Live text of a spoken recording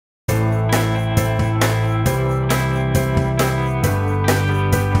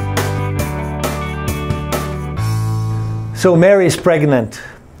So Mary is pregnant,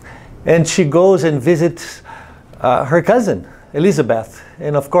 and she goes and visits her cousin, Elizabeth.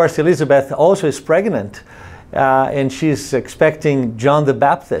 And of course, Elizabeth also is pregnant, and she's expecting John the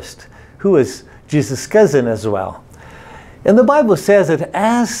Baptist, who is Jesus' cousin as well. And the Bible says that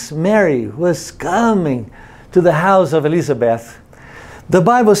as Mary was coming to the house of Elizabeth, the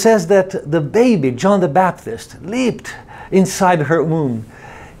Bible says that the baby, John the Baptist, leaped inside her womb,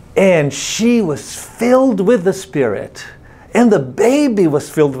 and she was filled with the Spirit, and the baby was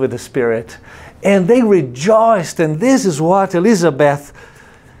filled with the Spirit, and they rejoiced. And this is what Elizabeth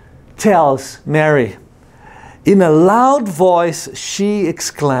tells Mary. In a loud voice, she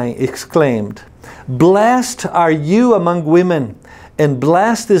exclaimed, "Blessed are you among women, and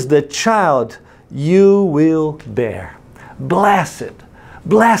blessed is the child you will bear." Blessed,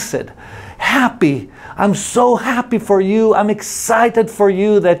 blessed, happy. I'm so happy for you. I'm excited for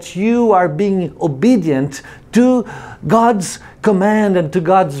you that you are being obedient to God's command and to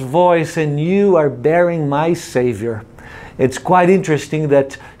God's voice, and you are bearing my Savior. It's quite interesting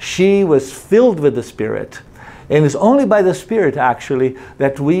that she was filled with the Spirit. And it's only by the Spirit, actually,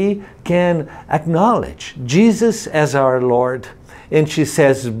 that we can acknowledge Jesus as our Lord. And she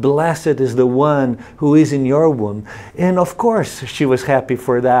says, "Blessed is the one who is in your womb." And of course, she was happy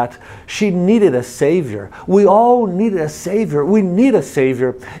for that. She needed a Savior. We all needed a Savior. We need a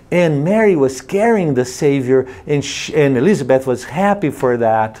Savior. And Mary was carrying the Savior, and Elizabeth was happy for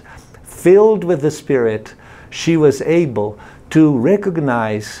that. Filled with the Spirit, she was able to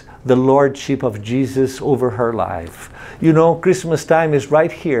recognize the Lordship of Jesus over her life. You know, Christmas time is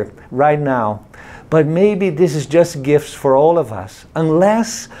right here, right now. But maybe this is just gifts for all of us.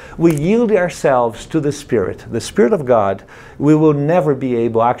 Unless we yield ourselves to the Spirit of God, we will never be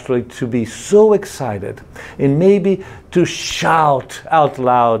able actually to be so excited and maybe to shout out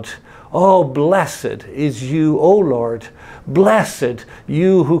loud, "Oh, blessed is you, O Lord. Blessed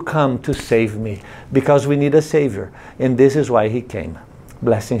you who come to save me." Because we need a Savior. And this is why He came.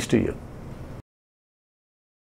 Blessings to you.